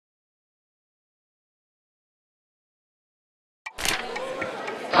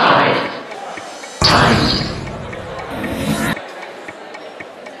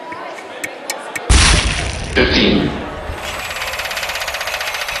15.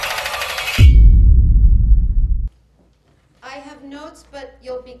 I have notes, but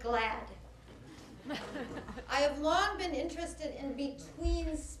you'll be glad. I have long been interested in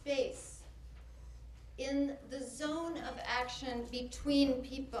between space, in the zone of action between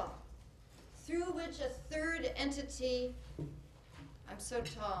people, through which a third entity, I'm so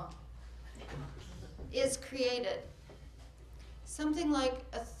tall, is created. Something like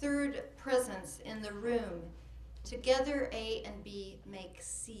a third presence in the room. Together A and B make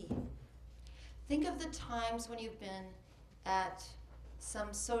C. Think of the times when you've been at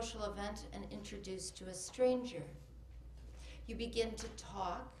some social event and introduced to a stranger. You begin to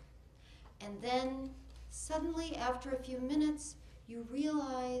talk, and then suddenly, after a few minutes, you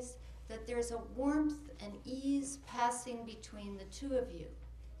realize that there's a warmth and ease passing between the two of you.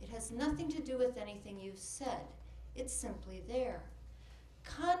 It has nothing to do with anything you've said. It's simply there.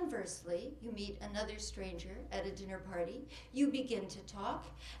 Conversely, you meet another stranger at a dinner party, you begin to talk,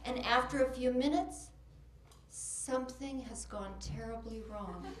 and after a few minutes, something has gone terribly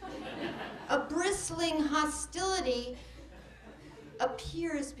wrong. A bristling hostility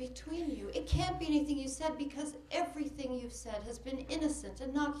appears between you. It can't be anything you said because everything you've said has been innocent,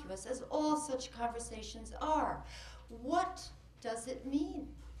 innocuous, as all such conversations are. What does it mean?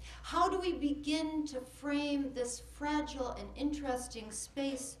 How do we begin to frame this fragile and interesting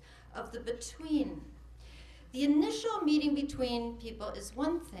space of the between? The initial meeting between people is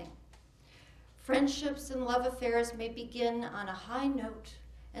one thing. Friendships and love affairs may begin on a high note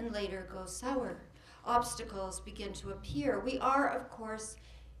and later go sour. Obstacles begin to appear. We are, of course,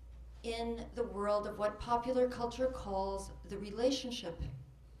 in the world of what popular culture calls the relationship.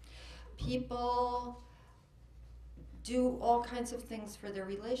 People do all kinds of things for their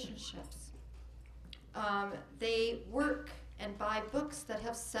relationships. They work and buy books that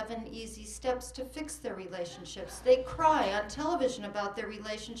have 7 easy steps to fix their relationships. They cry on television about their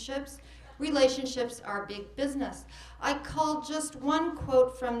relationships. Relationships are big business. I called just one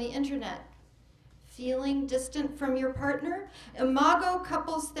quote from the internet. Feeling distant from your partner? Imago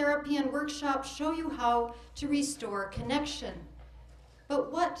Couples Therapy and Workshops show you how to restore connection.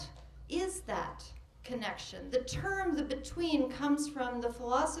 But what is that connection? The term the between comes from the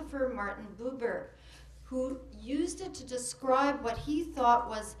philosopher Martin Buber, who used it to describe what he thought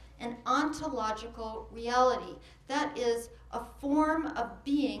was an ontological reality. That is, a form of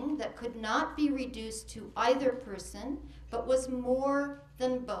being that could not be reduced to either person, but was more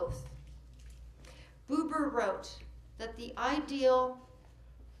than both. Buber wrote that the ideal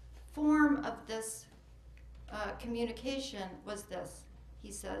form of this communication was this.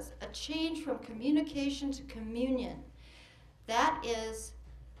 He says, a change from communication to communion. That is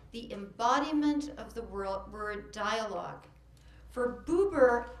the embodiment of the word dialogue. For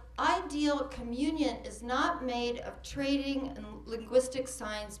Buber, ideal communion is not made of trading and linguistic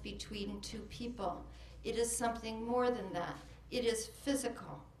signs between two people. It is something more than that. It is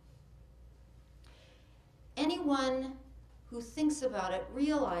physical. Anyone who thinks about it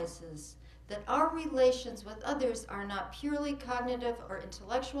realizes that our relations with others are not purely cognitive or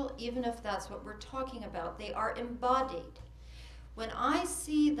intellectual, even if that's what we're talking about. They are embodied. When I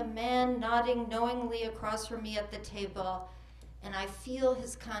see the man nodding knowingly across from me at the table, and I feel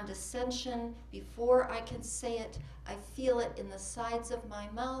his condescension before I can say it, I feel it in the sides of my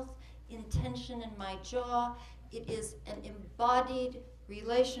mouth, in tension in my jaw. It is an embodied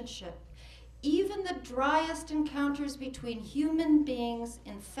relationship. Even the driest encounters between human beings,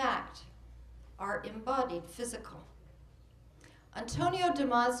 in fact, are embodied, physical. Antonio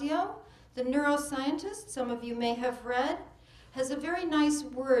Damasio, the neuroscientist, some of you may have read, has a very nice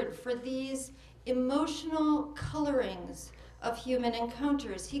word for these emotional colorings of human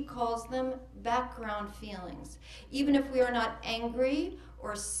encounters. He calls them background feelings. Even if we are not angry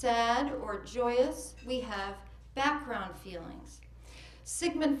or sad or joyous, we have background feelings.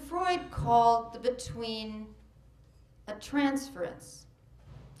 Sigmund Freud called the between a transference.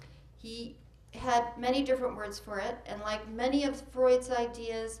 He had many different words for it, and like many of Freud's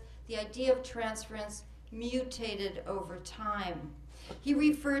ideas, the idea of transference mutated over time. He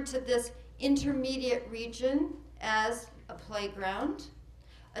referred to this intermediate region as a playground,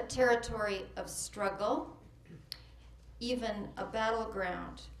 a territory of struggle, even a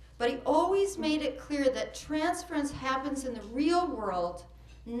battleground. But he always made it clear that transference happens in the real world,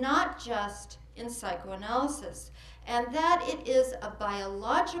 not just in psychoanalysis, and that it is a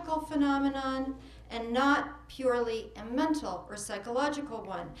biological phenomenon and not purely a mental or psychological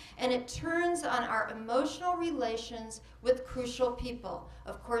one. And it turns on our emotional relations with crucial people.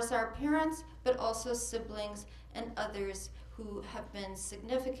 Of course, our parents, but also siblings and others who have been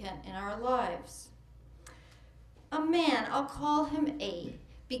significant in our lives. A man, I'll call him A,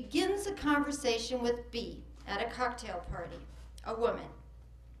 begins a conversation with B at a cocktail party, a woman.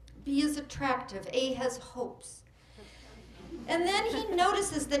 B is attractive, A has hopes. And then he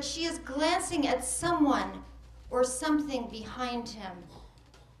notices that she is glancing at someone or something behind him.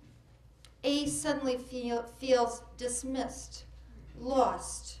 A suddenly feels dismissed,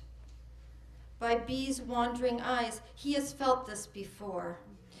 lost by B's wandering eyes. He has felt this before.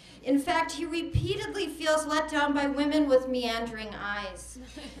 In fact, he repeatedly feels let down by women with meandering eyes.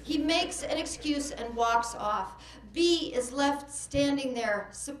 He makes an excuse and walks off. B is left standing there,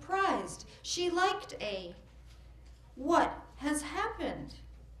 surprised. She liked A. What has happened?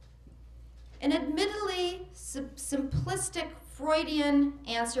 An admittedly simplistic Freudian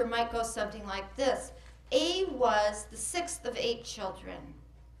answer might go something like this. A was the sixth of 8 children.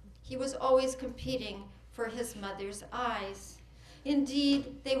 He was always competing for his mother's eyes.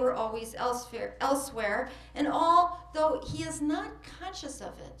 Indeed, they were always elsewhere, and although he is not conscious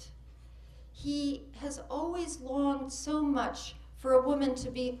of it, he has always longed so much for a woman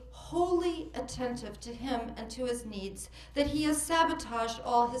to be wholly attentive to him and to his needs that he has sabotaged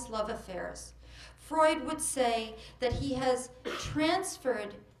all his love affairs. Freud would say that he has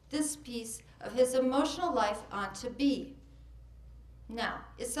transferred this piece of his emotional life onto B. Now,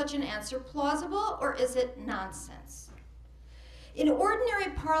 is such an answer plausible or is it nonsense? In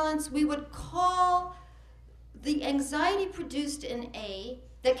ordinary parlance, we would call the anxiety produced in A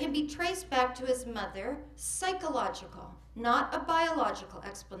that can be traced back to his mother psychological, not a biological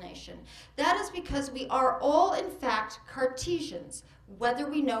explanation. That is because we are all, in fact, Cartesians, whether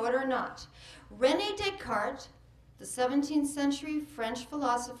we know it or not. René Descartes, the 17th century French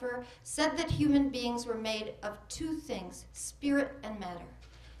philosopher, said that human beings were made of 2 things, spirit and matter.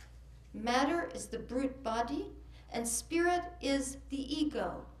 Matter is the brute body, and spirit is the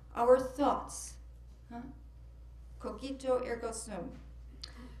ego, our thoughts. Cogito ergo sum.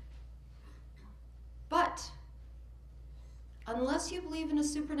 But unless you believe in a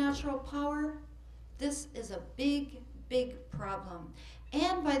supernatural power, this is a big, big problem.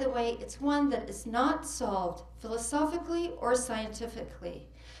 And by the way, it's one that is not solved philosophically or scientifically.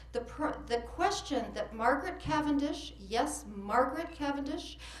 The question that Margaret Cavendish, yes, Margaret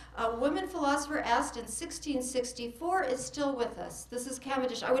Cavendish, a woman philosopher asked in 1664 is still with us. This is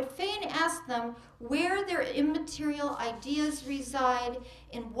Cavendish. I would fain ask them where their immaterial ideas reside,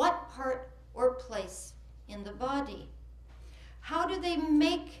 in what part or place in the body. How do they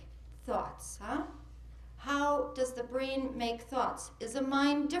make thoughts, huh? How does the brain make thoughts? Is a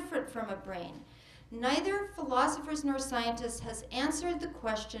mind different from a brain? Neither philosophers nor scientists has answered the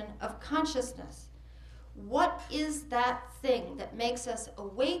question of consciousness. What is that thing that makes us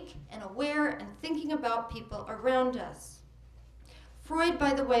awake and aware and thinking about people around us? Freud,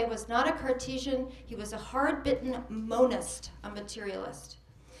 by the way, was not a Cartesian. He was a hard-bitten monist, a materialist.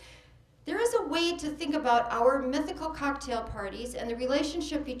 There is a way to think about our mythical cocktail parties and the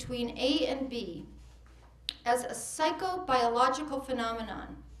relationship between A and B as a psychobiological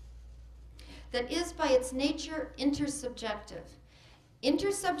phenomenon that is by its nature intersubjective.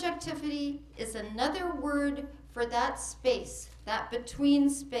 Intersubjectivity is another word for that space, that between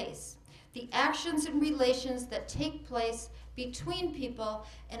space, the actions and relations that take place between people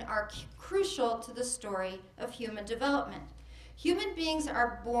and are crucial to the story of human development. Human beings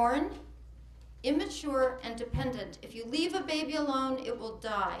are born immature and dependent. If you leave a baby alone, it will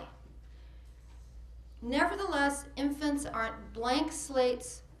die. Nevertheless, infants aren't blank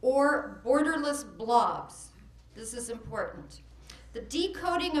slates or borderless blobs. This is important. The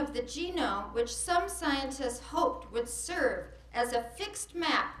decoding of the genome, which some scientists hoped would serve as a fixed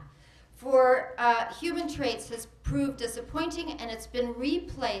map for human traits, has proved disappointing, and it's been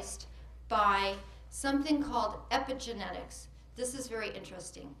replaced by something called epigenetics. This is very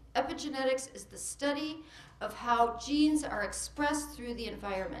interesting. Epigenetics is the study of how genes are expressed through the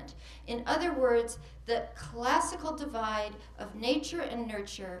environment. In other words, the classical divide of nature and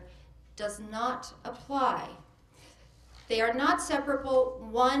nurture does not apply. They are not separable.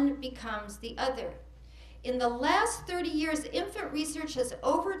 One becomes the other. In the last 30 years, infant research has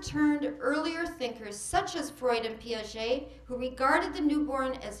overturned earlier thinkers such as Freud and Piaget, who regarded the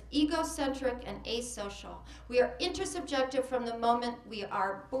newborn as egocentric and asocial. We are intersubjective from the moment we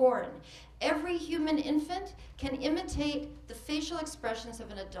are born. Every human infant can imitate the facial expressions of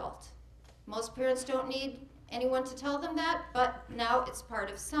an adult. Most parents don't need anyone to tell them that, but now it's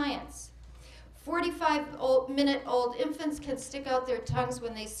part of science. 45-minute-old infants can stick out their tongues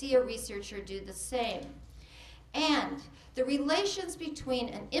when they see a researcher do the same. And the relations between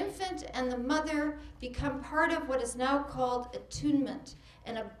an infant and the mother become part of what is now called attunement,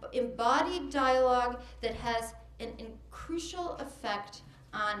 an embodied dialogue that has crucial effect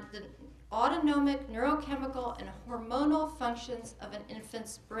on the autonomic, neurochemical, and hormonal functions of an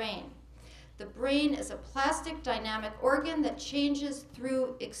infant's brain. The brain is a plastic, dynamic organ that changes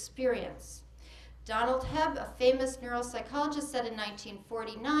through experience. Donald Hebb, a famous neuropsychologist, said in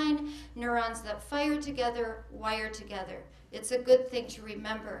 1949, neurons that fire together wire together. It's a good thing to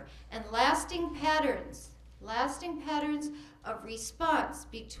remember. And lasting patterns of response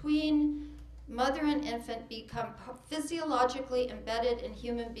between mother and infant become physiologically embedded in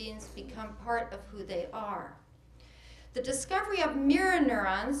human beings, become part of who they are. The discovery of mirror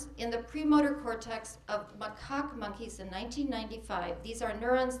neurons in the premotor cortex of macaque monkeys in 1995, these are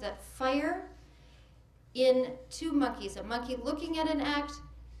neurons that fire in two monkeys, a monkey looking at an act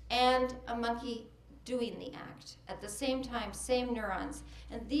and a monkey doing the act at the same time, same neurons.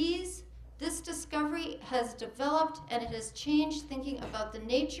 And this discovery has developed and it has changed thinking about the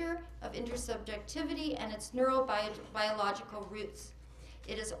nature of intersubjectivity and its neurobiological roots.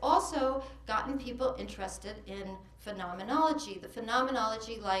 It has also gotten people interested in phenomenology, the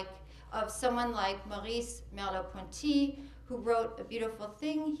phenomenology of someone like Maurice Merleau-Ponty, who wrote a beautiful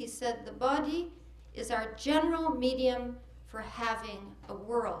thing. He said, the body is our general medium for having a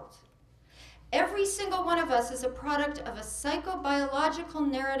world. Every single one of us is a product of a psychobiological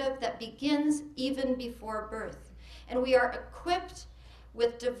narrative that begins even before birth. And we are equipped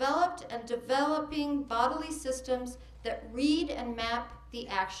with developed and developing bodily systems that read and map the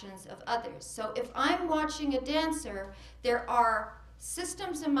actions of others. So if I'm watching a dancer, there are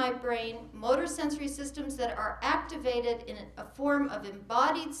systems in my brain, motor sensory systems that are activated in a form of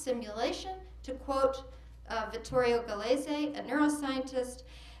embodied simulation, to quote Vittorio Galeazzi, a neuroscientist,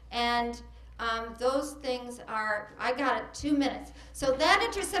 and those things are, I got it, 2 minutes. So that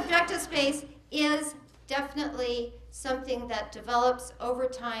intersubjective space is definitely something that develops over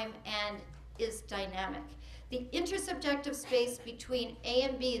time and is dynamic. The intersubjective space between A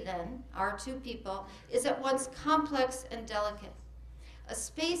and B then, our two people, is at once complex and delicate. A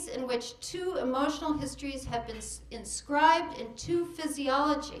space in which two emotional histories have been inscribed in two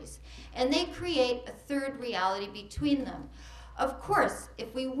physiologies, and they create a third reality between them. Of course,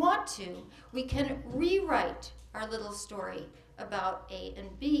 if we want to, we can rewrite our little story about A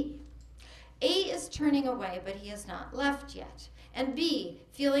and B. A is turning away, but he has not left yet. And B,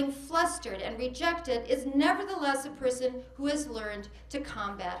 feeling flustered and rejected, is nevertheless a person who has learned to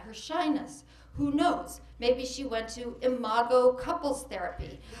combat her shyness. Who knows? Maybe she went to Imago couples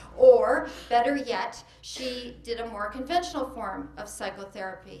therapy. Or, better yet, she did a more conventional form of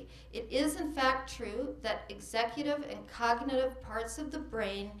psychotherapy. It is, in fact, true that executive and cognitive parts of the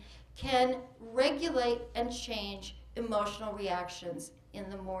brain can regulate and change emotional reactions in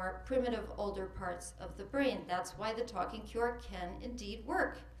the more primitive, older parts of the brain. That's why the talking cure can indeed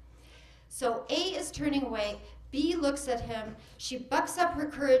work. So A is turning away. B looks at him. She bucks up her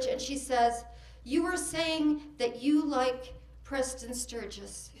courage and she says, "You were saying that you like Preston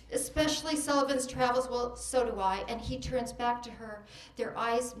Sturges, especially Sullivan's Travels." "Well, so do I." And he turns back to her. Their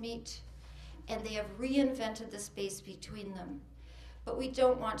eyes meet, and they have reinvented the space between them. But we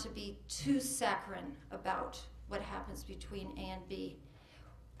don't want to be too saccharine about what happens between A and B.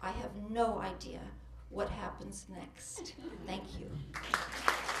 I have no idea what happens next. Thank you.